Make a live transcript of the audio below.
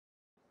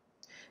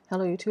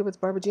Hello YouTube, it's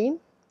Barbara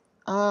Jean.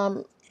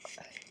 Um,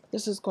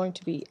 this is going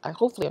to be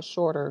hopefully a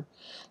shorter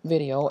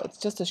video. It's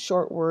just a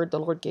short word the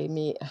Lord gave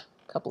me a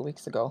couple of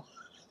weeks ago.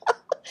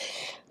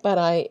 But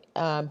I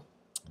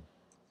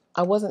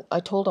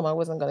told him I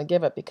wasn't going to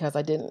give it because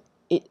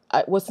it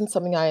wasn't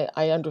something I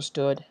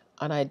understood,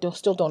 and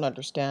still don't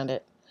understand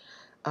it.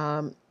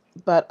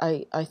 But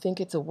I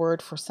think it's a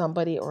word for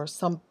somebody or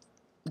some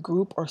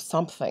group or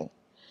something.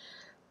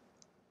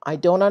 I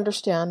don't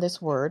understand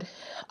this word.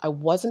 I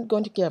wasn't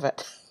going to give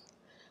it.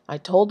 I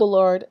told the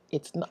Lord,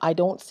 I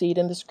don't see it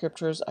in the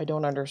scriptures. I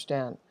don't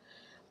understand.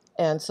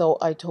 And so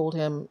I told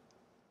him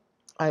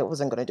I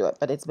wasn't going to do it,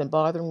 but it's been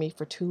bothering me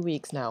for 2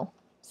 weeks now.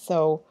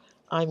 So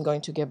I'm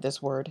going to give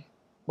this word,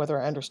 whether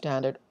I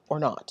understand it or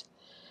not.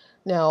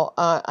 Now,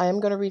 I am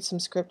going to read some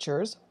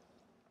scriptures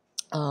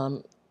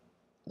that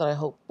I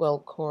hope will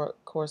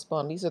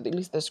correspond. These are at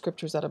least the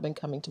scriptures that have been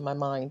coming to my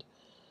mind.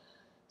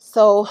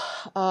 So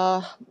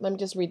let me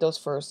just read those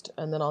first,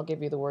 and then I'll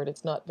give you the word.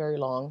 It's not very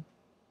long.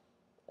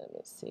 Let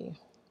me see.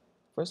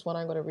 First one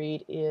I'm going to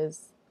read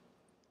is,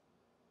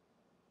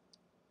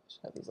 I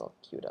should have these all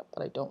queued up,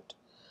 but I don't.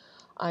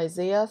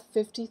 Isaiah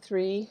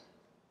 53,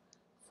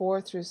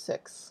 4 through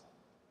 6.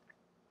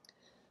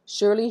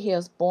 Surely he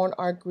has borne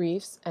our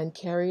griefs and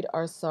carried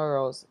our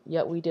sorrows,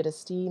 yet we did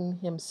esteem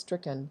him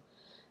stricken,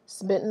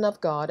 smitten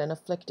of God, and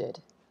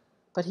afflicted.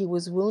 But he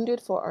was wounded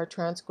for our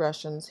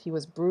transgressions, he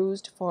was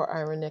bruised for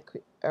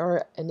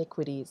our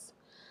iniquities.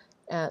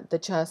 And the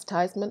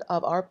chastisement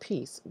of our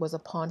peace was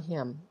upon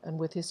him, and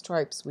with his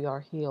stripes we are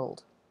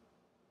healed.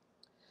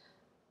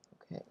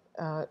 Okay.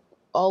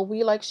 All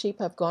we like sheep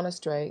have gone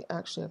astray.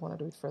 Actually, I want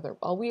to read further.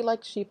 All we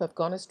like sheep have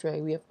gone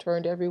astray. We have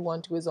turned every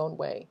one to his own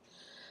way.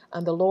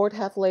 And the Lord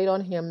hath laid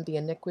on him the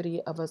iniquity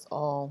of us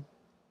all.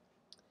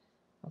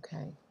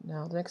 Okay,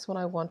 now the next one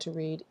I want to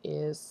read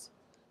is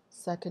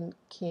 2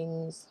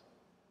 Kings.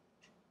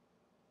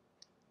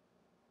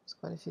 There's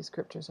quite a few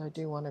scriptures I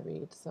do want to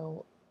read.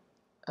 So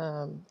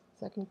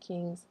 2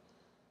 Kings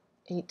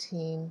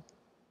 18,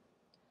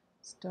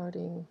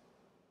 starting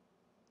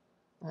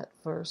at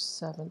verse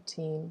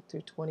 17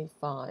 through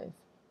 25.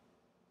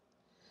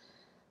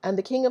 And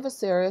the king of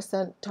Assyria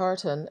sent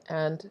Tartan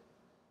and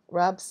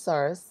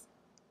Rabsaris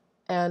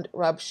and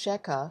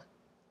Rabshakeh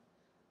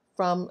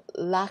from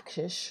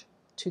Lachish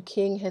to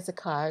King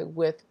Hezekiah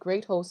with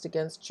great host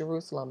against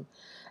Jerusalem.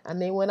 And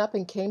they went up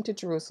and came to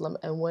Jerusalem,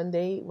 and when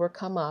they were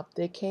come up,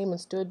 they came and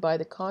stood by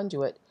the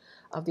conduit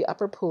of the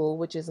upper pool,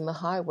 which is in the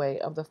highway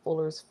of the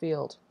fuller's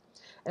field.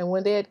 And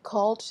when they had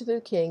called to the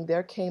king,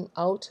 there came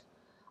out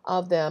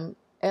of them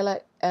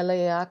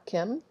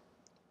Eliakim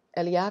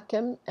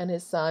and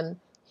his son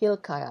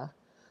Hilkiah,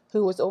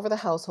 who was over the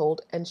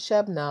household, and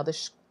Shebna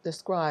the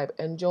scribe,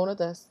 and Jonah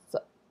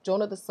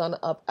the son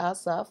of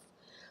Asaph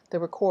the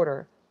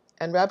recorder.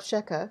 And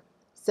Rabshakeh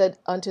said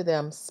unto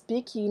them,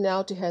 Speak ye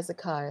now to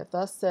Hezekiah,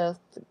 Thus saith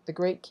the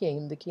great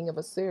king, the king of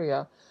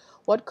Assyria,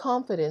 What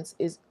confidence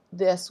is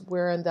this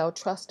wherein thou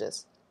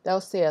trustest? Thou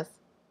sayest,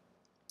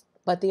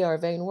 but they are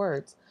vain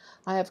words.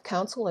 I have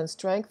counsel and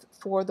strength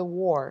for the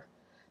war.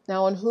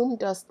 Now in whom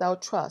dost thou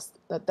trust,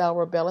 that thou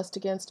rebellest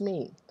against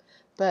me?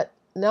 But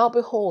now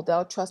behold,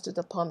 thou trustest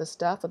upon the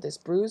staff of this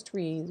bruised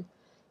reed,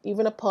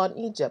 even upon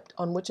Egypt,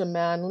 on which a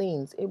man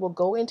leans. It will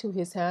go into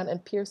his hand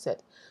and pierce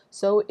it.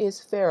 So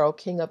is Pharaoh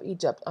king of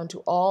Egypt unto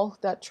all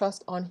that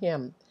trust on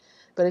him.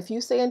 But if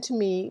you say unto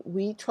me,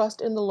 We trust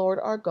in the Lord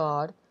our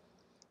God,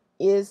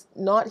 is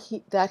not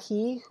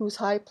he whose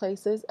high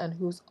places and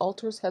whose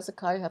altars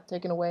Hezekiah hath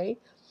taken away,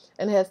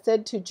 and hath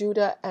said to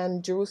Judah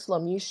and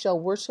Jerusalem, Ye shall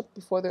worship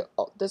before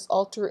this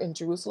altar in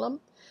Jerusalem?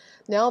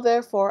 Now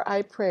therefore,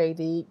 I pray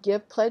thee,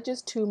 give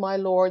pledges to my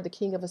lord the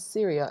king of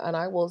Assyria, and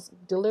I will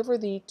deliver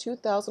thee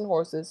 2,000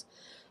 horses,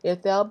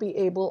 if thou be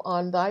able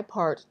on thy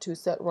part to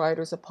set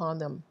riders upon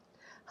them.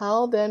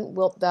 How then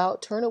wilt thou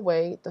turn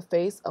away the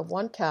face of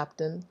one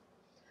captain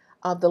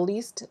of the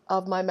least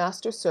of my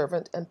master's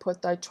servant, and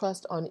put thy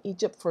trust on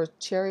Egypt for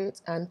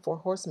chariots and for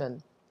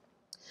horsemen?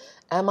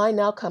 Am I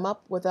now come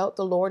up without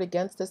the Lord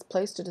against this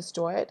place to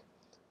destroy it?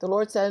 The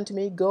Lord said unto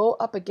me, Go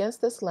up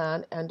against this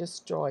land and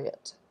destroy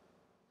it.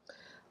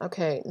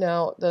 Okay,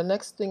 now the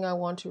next thing I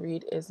want to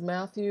read is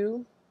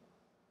Matthew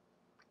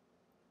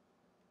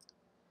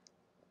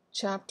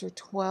chapter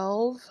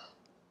 12,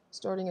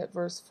 starting at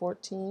verse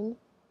 14.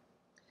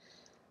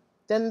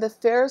 Then the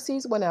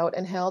Pharisees went out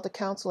and held a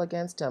council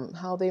against him,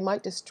 how they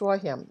might destroy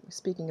him,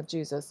 speaking of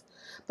Jesus.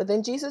 But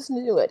then Jesus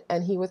knew it,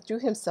 and he withdrew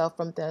himself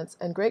from thence,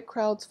 and great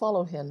crowds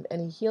followed him,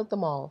 and he healed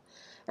them all,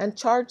 and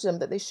charged them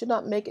that they should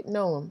not make it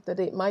known, that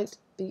it might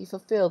be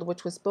fulfilled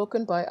which was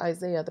spoken by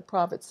Isaiah the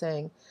prophet,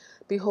 saying,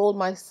 Behold,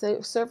 my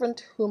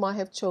servant whom I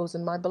have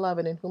chosen, my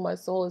beloved, in whom my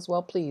soul is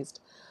well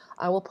pleased.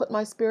 I will put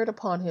my spirit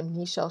upon him, and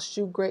he shall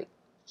shew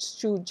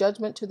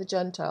judgment to the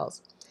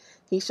Gentiles.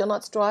 He shall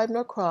not strive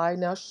nor cry,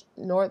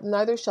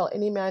 neither shall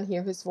any man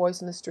hear his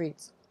voice in the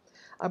streets.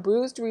 A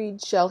bruised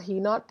reed shall he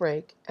not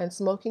break, and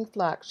smoking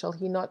flax shall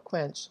he not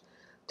quench,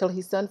 till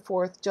he send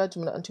forth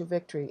judgment unto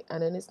victory,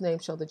 and in his name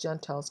shall the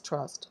Gentiles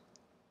trust.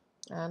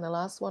 And the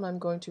last one I'm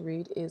going to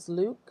read is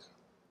Luke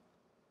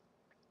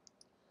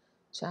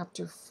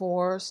chapter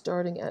 4,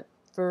 starting at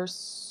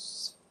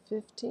verse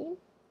 15.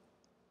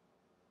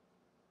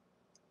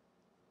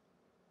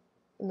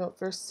 No,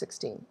 verse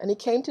 16. And he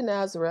came to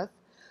Nazareth,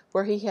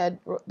 where he had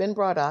been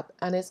brought up,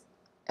 and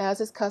as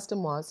his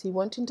custom was, he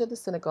went into the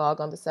synagogue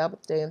on the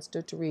Sabbath day and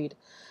stood to read.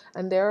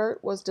 And there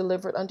was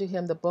delivered unto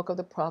him the book of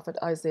the prophet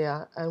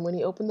Isaiah. And when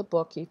he opened the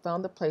book, he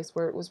found the place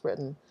where it was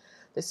written,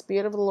 The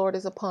Spirit of the Lord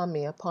is upon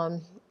me,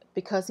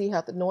 because he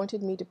hath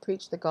anointed me to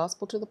preach the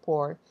gospel to the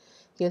poor.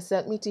 He has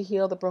sent me to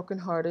heal the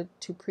brokenhearted,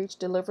 to preach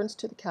deliverance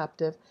to the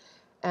captive,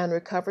 and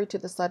recovery to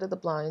the sight of the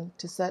blind,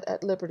 to set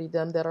at liberty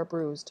them that are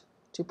bruised,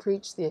 to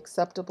preach the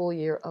acceptable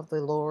year of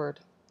the Lord.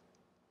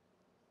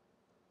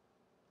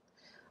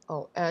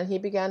 Oh, and he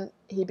began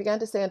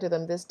to say unto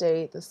them, This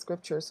day the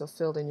scripture is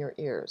fulfilled in your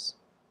ears.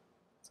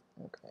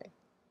 Okay.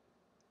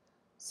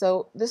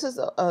 So this is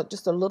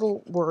just a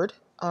little word.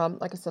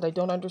 Like I said, I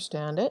don't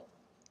understand it,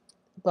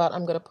 but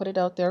I'm going to put it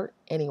out there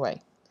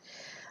anyway.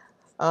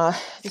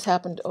 This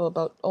happened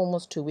about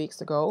almost 2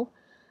 weeks ago.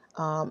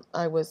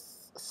 I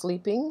was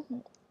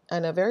sleeping,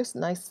 and a very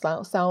nice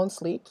sound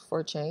sleep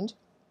for a change.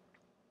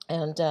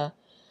 And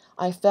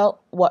I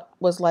felt what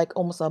was like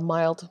almost a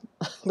mild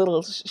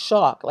little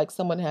shock, like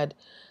someone had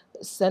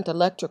sent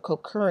electrical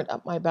current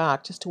up my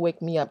back just to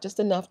wake me up, just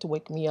enough to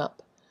wake me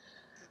up.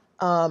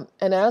 And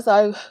as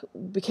I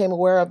became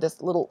aware of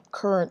this little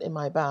current in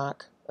my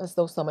back, as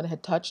though someone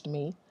had touched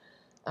me,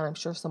 and I'm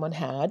sure someone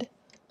had,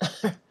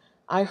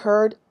 I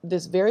heard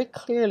this very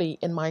clearly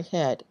in my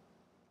head.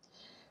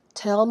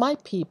 Tell my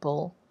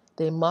people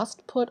they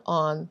must put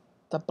on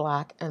the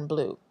black and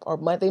blue, or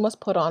they must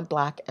put on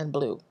black and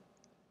blue.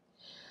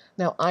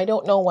 Now, I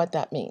don't know what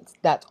that means.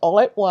 That's all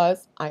it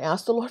was. I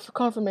asked the Lord for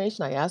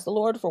confirmation. I asked the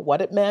Lord for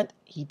what it meant.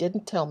 He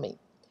didn't tell me.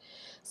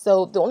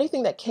 So the only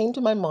thing that came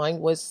to my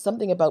mind was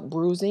something about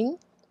bruising.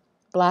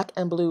 Black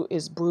and blue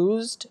is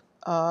bruised.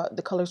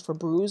 The colors for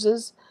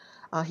bruises.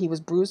 He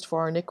was bruised for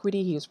our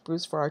iniquity. He was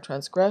bruised for our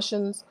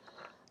transgressions.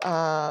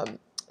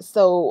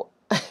 So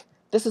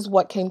this is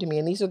what came to me,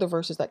 and these are the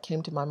verses that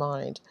came to my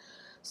mind.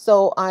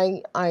 So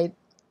I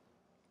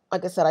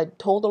like I said, I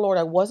told the Lord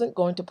I wasn't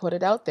going to put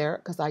it out there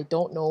because I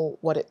don't know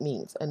what it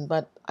means.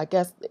 But I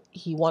guess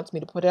he wants me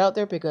to put it out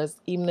there because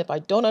even if I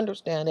don't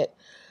understand it,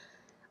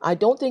 I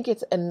don't think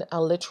it's a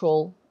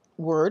literal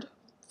word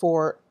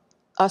for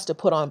us to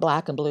put on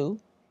black and blue.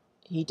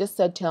 He just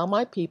said, tell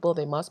my people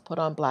they must put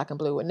on black and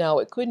blue. And now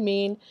it could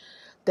mean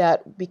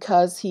that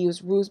because he was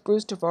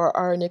bruised for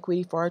our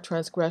iniquity, for our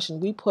transgression,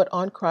 we put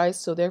on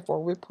Christ, so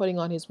therefore we're putting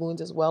on his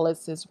wounds as well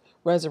as his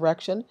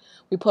resurrection.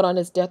 We put on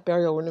his death,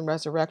 burial, and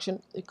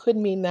resurrection. It could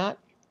mean that.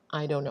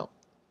 I don't know.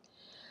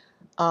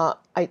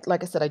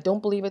 Like I said, I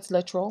don't believe it's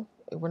literal.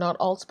 We're not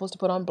all supposed to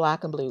put on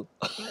black and blue.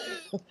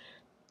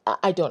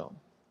 I don't know.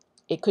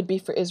 It could be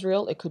for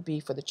Israel. It could be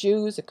for the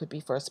Jews. It could be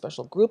for a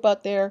special group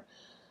out there.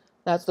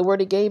 That's the word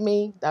he gave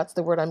me. That's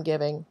the word I'm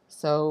giving.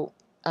 So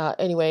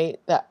anyway,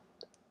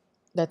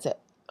 that's it.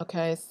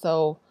 Okay,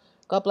 so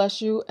God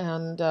bless you,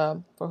 and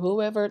for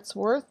whoever it's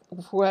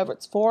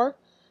for,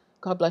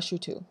 God bless you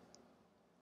too.